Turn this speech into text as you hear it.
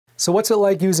So what's it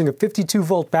like using a 52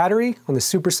 volt battery on the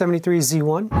Super73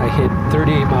 Z1? I hit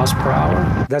 38 miles per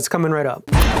hour. That's coming right up.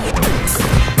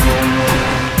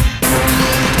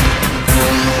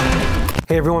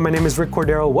 Hey everyone, my name is Rick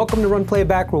Cordero. Welcome to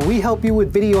RunPlayBack, where we help you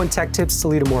with video and tech tips to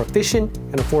lead a more efficient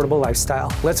and affordable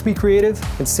lifestyle. Let's be creative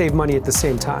and save money at the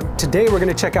same time. Today we're going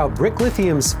to check out Brick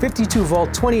Lithium's 52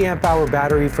 volt 20 amp hour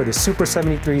battery for the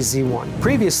Super73 Z1.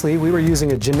 Previously, we were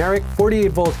using a generic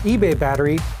 48 volt ebike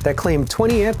battery that claimed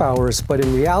 20 amp hours, but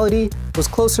in reality was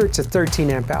closer to 13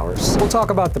 amp hours. We'll talk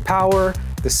about the power,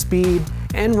 the speed,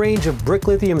 and range of Brick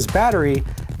Lithium's battery,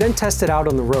 then test it out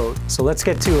on the road. So let's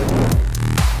get to it.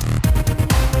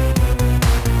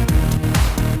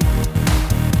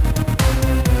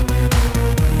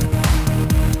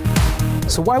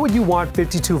 So why would you want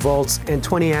 52 volts and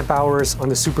 20 amp hours on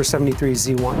the Super73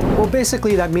 Z1? Well,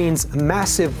 basically that means a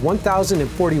massive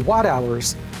 1040 watt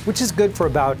hours, which is good for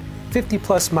about 50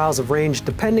 plus miles of range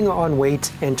depending on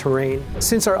weight and terrain.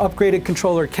 Since our upgraded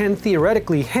controller can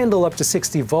theoretically handle up to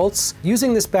 60 volts,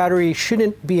 using this battery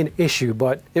shouldn't be an issue,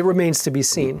 but it remains to be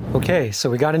seen. Okay, so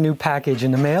we got a new package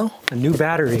in the mail, a new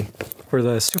battery for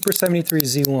the Super73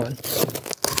 Z1.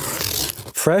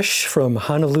 Fresh from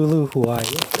Honolulu, Hawaii.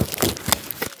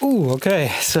 Ooh,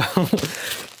 okay, so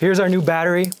here's our new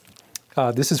battery.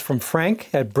 This is from Frank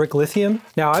at Brick Lithium.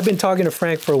 Now, I've been talking to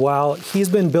Frank for a while. He's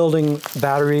been building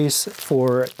batteries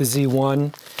for the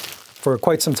Z1 for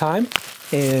quite some time,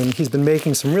 and he's been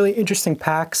making some really interesting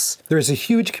packs. There's a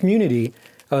huge community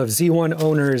of Z1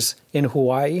 owners in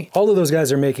Hawaii. All of those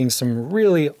guys are making some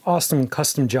really awesome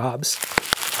custom jobs.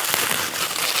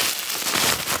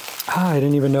 I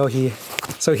didn't even know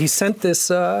so he sent this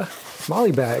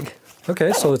MOLLE bag.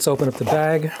 Okay, so let's open up the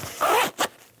bag,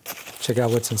 check out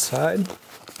what's inside.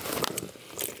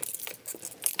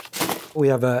 We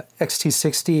have a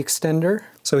XT60 extender.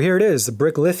 So here it is, the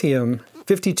Brick Lithium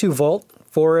 52 volt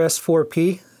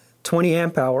 4S4P 20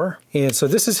 amp hour. And so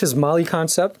this is his MOLLE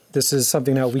concept. This is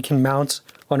something that we can mount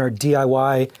on our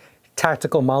DIY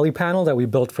tactical MOLLE panel that we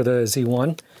built for the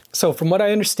Z1. So from what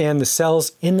I understand, the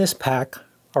cells in this pack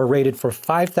are rated for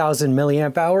 5,000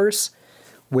 milliamp hours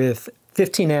with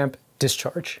 15 amp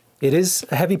discharge. It is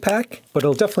a heavy pack, but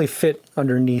it'll definitely fit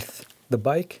underneath the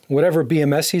bike. Whatever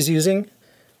BMS he's using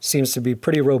seems to be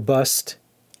pretty robust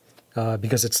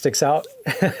because it sticks out.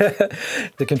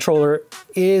 The controller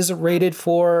is rated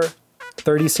for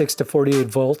 36 to 48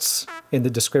 volts in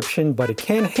the description, but it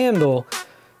can handle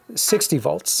 60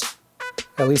 volts.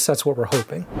 At least that's what we're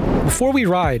hoping. Before we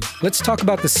ride, let's talk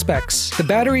about the specs. The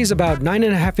battery is about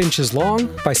 9.5 inches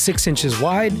long by 6 inches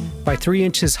wide by 3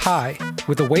 inches high,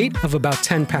 with a weight of about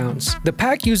 10 pounds. The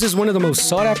pack uses one of the most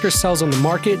sought after cells on the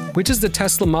market, which is the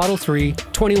Tesla Model 3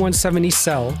 2170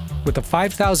 cell with a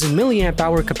 5,000 milliamp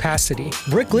hour capacity.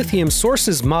 Brick Lithium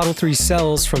sources Model 3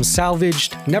 cells from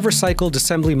salvaged, never cycled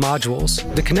assembly modules.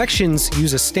 The connections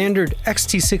use a standard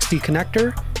XT60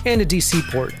 connector and a DC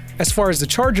port. As far as the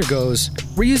charger goes,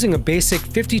 we're using a basic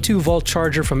 52 volt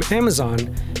charger from Amazon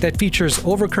that features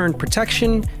overcurrent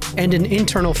protection and an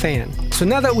internal fan. So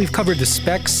now that we've covered the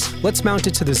specs, let's mount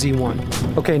it to the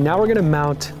Z1. Okay, now we're gonna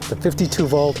mount the 52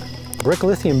 volt Brick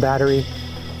Lithium battery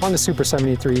on the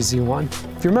Super73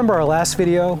 Z1. If you remember our last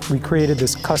video, we created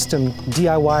this custom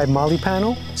DIY MOLLE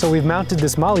panel. So we've mounted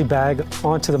this MOLLE bag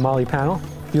onto the MOLLE panel.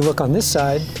 If you look on this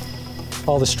side,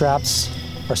 all the straps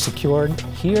are secured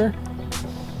here.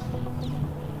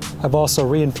 I've also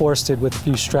reinforced it with a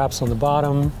few straps on the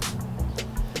bottom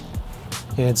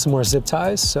and some more zip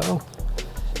ties, so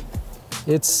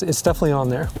it's definitely on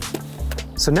there.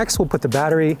 So next we'll put the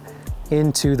battery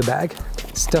into the bag.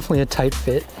 It's definitely a tight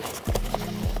fit,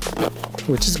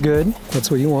 which is good. That's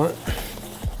what you want.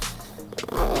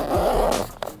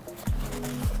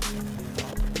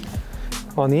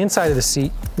 On the inside of the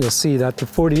seat, you'll see that the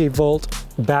 48 volt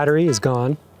battery is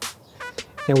gone,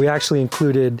 and we actually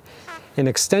included an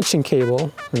extension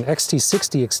cable, an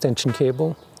XT60 extension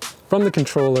cable from the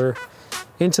controller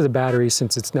into the battery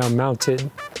since it's now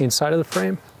mounted inside of the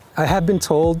frame. I have been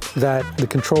told that the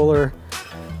controller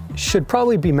should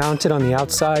probably be mounted on the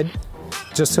outside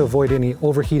just to avoid any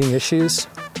overheating issues.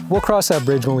 We'll cross that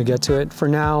bridge when we get to it. For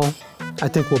now, I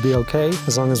think we'll be okay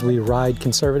as long as we ride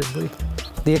conservatively.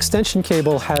 The extension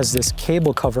cable has this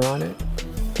cable cover on it.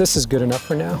 This is good enough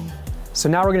for now. So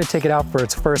now we're gonna take it out for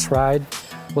its first ride.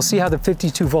 We'll see how the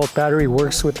 52 volt battery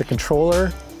works with the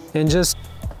controller and just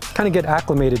kind of get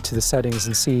acclimated to the settings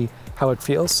and see how it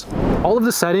feels. All of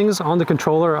the settings on the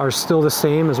controller are still the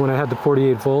same as when I had the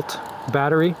 48 volt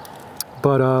battery,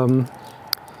 but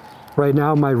right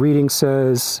now my reading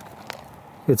says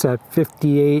it's at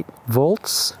 58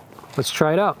 volts. Let's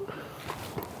try it out.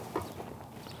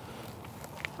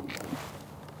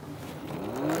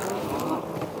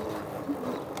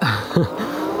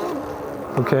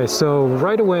 Okay, so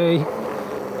right away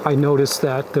I noticed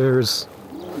that there's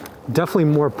definitely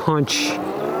more punch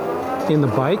in the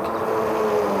bike.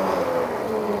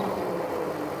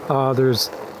 There's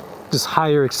just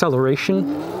higher acceleration.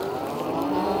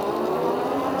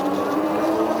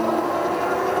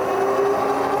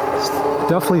 It's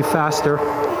definitely faster.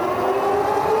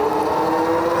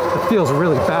 It feels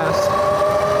really fast.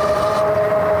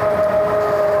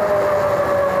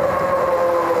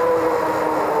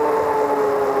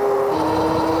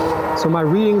 So my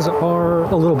readings are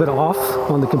a little bit off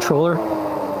on the controller,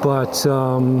 but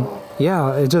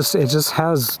yeah, it just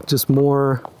has just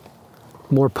more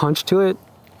punch to it.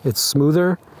 It's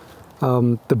smoother.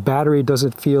 The battery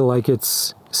doesn't feel like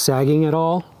it's sagging at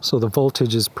all, so the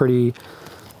voltage is pretty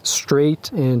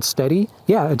straight and steady.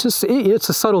 Yeah, it's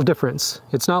a subtle difference.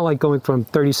 It's not like going from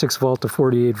 36 volt to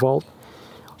 48 volt,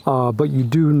 but you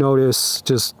do notice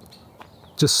just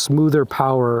smoother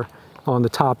power on the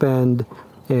top end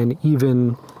and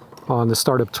even on the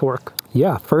startup torque.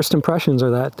 Yeah, first impressions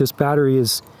are that this battery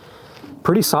is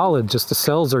pretty solid. Just the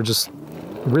cells are just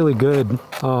really good.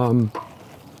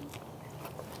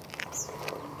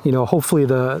 You know, hopefully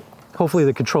the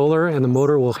controller and the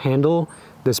motor will handle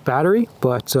this battery,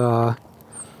 but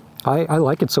I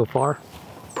like it so far.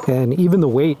 And even the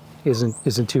weight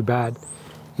isn't too bad.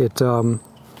 It's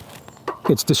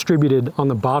distributed on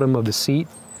the bottom of the seat,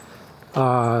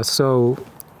 so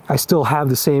I still have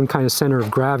the same kind of center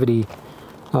of gravity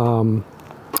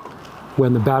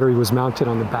when the battery was mounted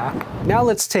on the back. Now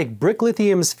let's take Brick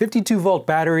Lithium's 52 volt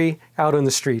battery out on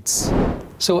the streets.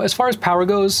 So as far as power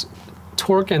goes,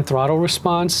 torque and throttle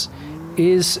response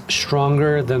is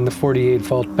stronger than the 48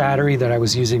 volt battery that I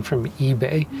was using from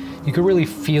eBay. You can really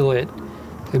feel it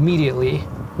immediately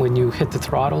when you hit the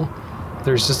throttle.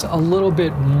 There's just a little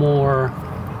bit more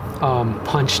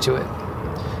punch to it.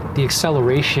 The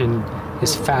acceleration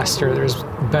is faster, there's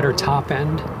better top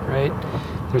end, right?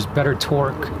 There's better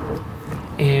torque.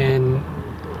 And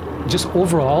just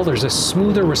overall, there's a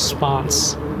smoother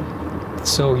response.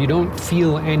 So you don't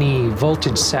feel any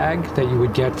voltage sag that you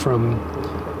would get from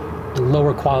the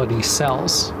lower quality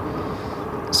cells.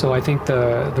 So I think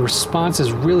the response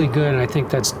is really good, and I think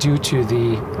that's due to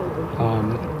the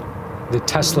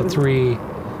Tesla 3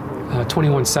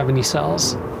 2170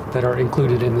 cells that are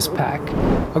included in this pack.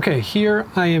 Okay, here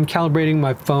I am calibrating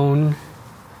my phone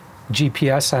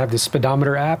GPS. I have the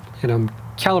speedometer app, and I'm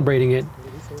calibrating it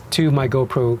to my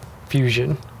GoPro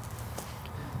Fusion.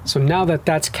 So now that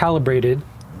that's calibrated,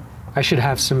 I should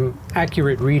have some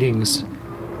accurate readings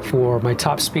for my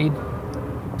top speed.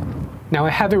 Now I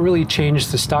haven't really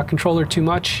changed the stock controller too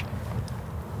much,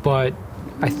 but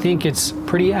I think it's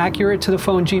pretty accurate to the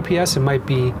phone GPS. It might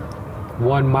be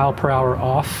 1 mile per hour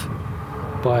off,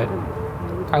 but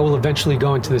I will eventually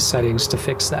go into the settings to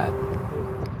fix that.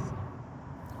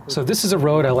 So this is a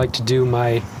road I like to do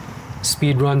my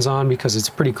speed runs on because it's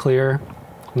pretty clear,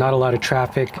 not a lot of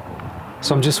traffic.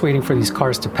 So I'm just waiting for these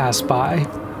cars to pass by,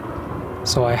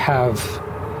 so I have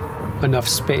enough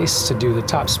space to do the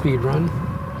top speed run.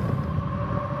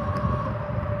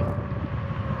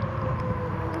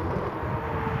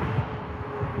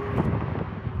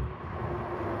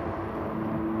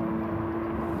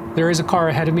 There is a car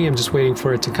ahead of me. I'm just waiting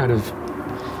for it to kind of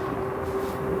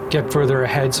get further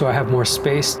ahead so I have more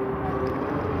space.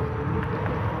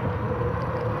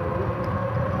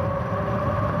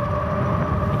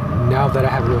 Now that I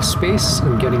have enough space,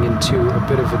 I'm getting into a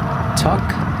bit of a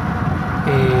tuck,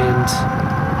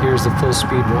 and here's the full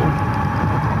speed run.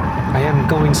 I am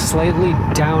going slightly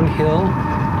downhill,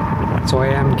 so I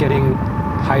am getting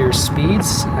higher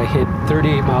speeds. I hit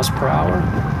 38 miles per hour.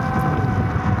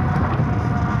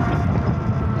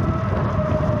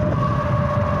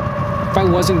 If I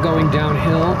wasn't going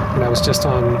downhill and I was just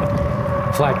on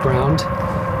flat ground,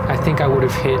 I think I would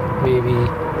have hit maybe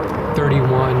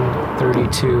 31,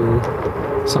 32,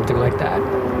 something like that.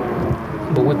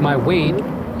 But with my weight,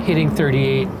 hitting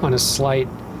 38 on a slight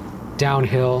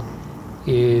downhill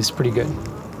is pretty good.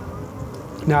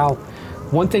 Now,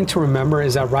 one thing to remember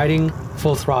is that riding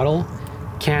full throttle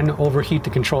can overheat the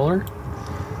controller,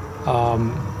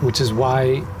 which is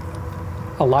why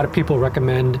a lot of people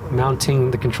recommend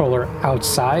mounting the controller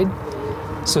outside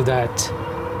so that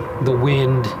the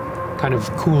wind kind of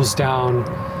cools down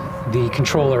the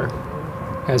controller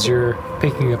as you're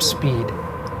picking up speed.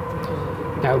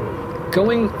 Now,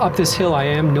 going up this hill, I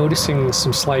am noticing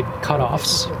some slight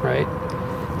cutoffs, right?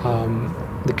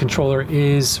 The controller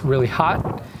is really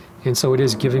hot, and so it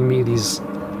is giving me these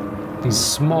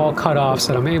small cutoffs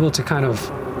that I'm able to kind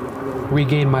of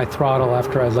regain my throttle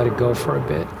after I let it go for a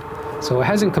bit. So it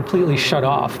hasn't completely shut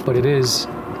off, but it is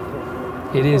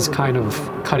it is kind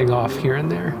of cutting off here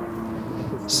and there.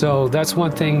 So that's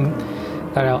one thing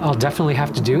that I'll definitely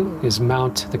have to do, is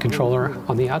mount the controller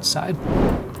on the outside.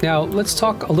 Now let's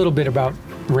talk a little bit about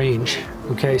range.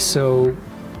 Okay, so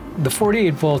the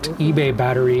 48 volt eBay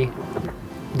battery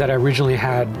that I originally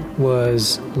had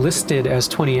was listed as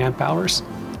 20 amp hours.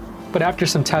 But after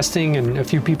some testing and a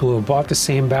few people who have bought the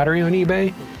same battery on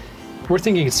eBay, we're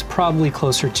thinking it's probably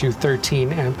closer to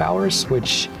 13 amp hours,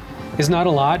 which is not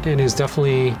a lot and is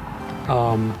definitely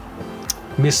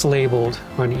mislabeled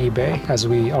on eBay, as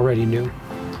we already knew.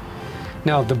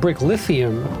 Now, the Brick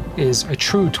Lithium is a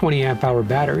true 20 amp hour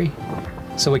battery,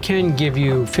 so it can give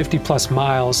you 50 plus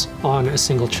miles on a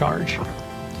single charge.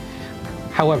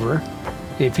 However,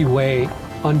 if you weigh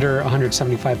under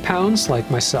 175 pounds like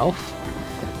myself,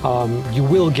 you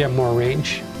will get more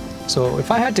range. So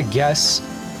if I had to guess,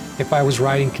 if I was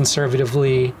riding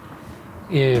conservatively,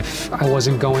 if I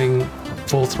wasn't going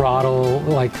full throttle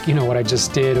like, you know, what I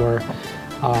just did, or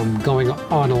going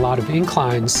on a lot of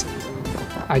inclines,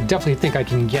 I definitely think I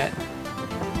can get,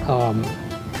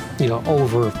 you know,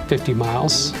 over 50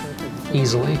 miles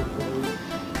easily.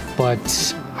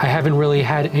 But I haven't really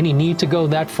had any need to go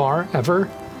that far ever.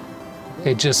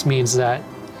 It just means that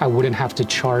I wouldn't have to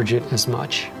charge it as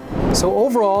much. So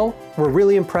overall, we're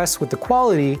really impressed with the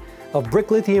quality of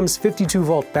Brick Lithium's 52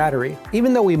 volt battery,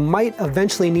 even though we might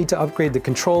eventually need to upgrade the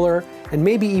controller and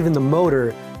maybe even the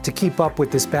motor to keep up with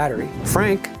this battery.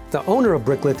 Frank, the owner of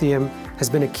Brick Lithium, has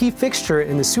been a key fixture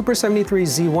in the Super73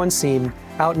 Z1 scene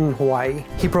out in Hawaii.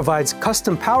 He provides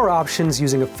custom power options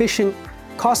using efficient,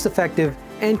 cost-effective,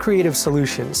 and creative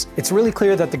solutions. It's really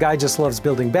clear that the guy just loves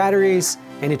building batteries,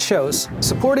 and it shows.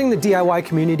 Supporting the DIY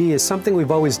community is something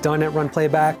we've always done at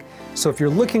RunPlayBack, so if you're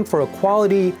looking for a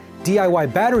quality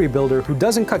DIY battery builder who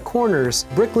doesn't cut corners,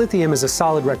 Brick Lithium is a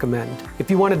solid recommend. If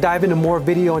you want to dive into more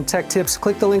video and tech tips,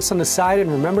 click the links on the side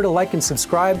and remember to like and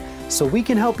subscribe so we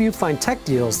can help you find tech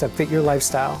deals that fit your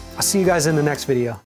lifestyle. I'll see you guys in the next video.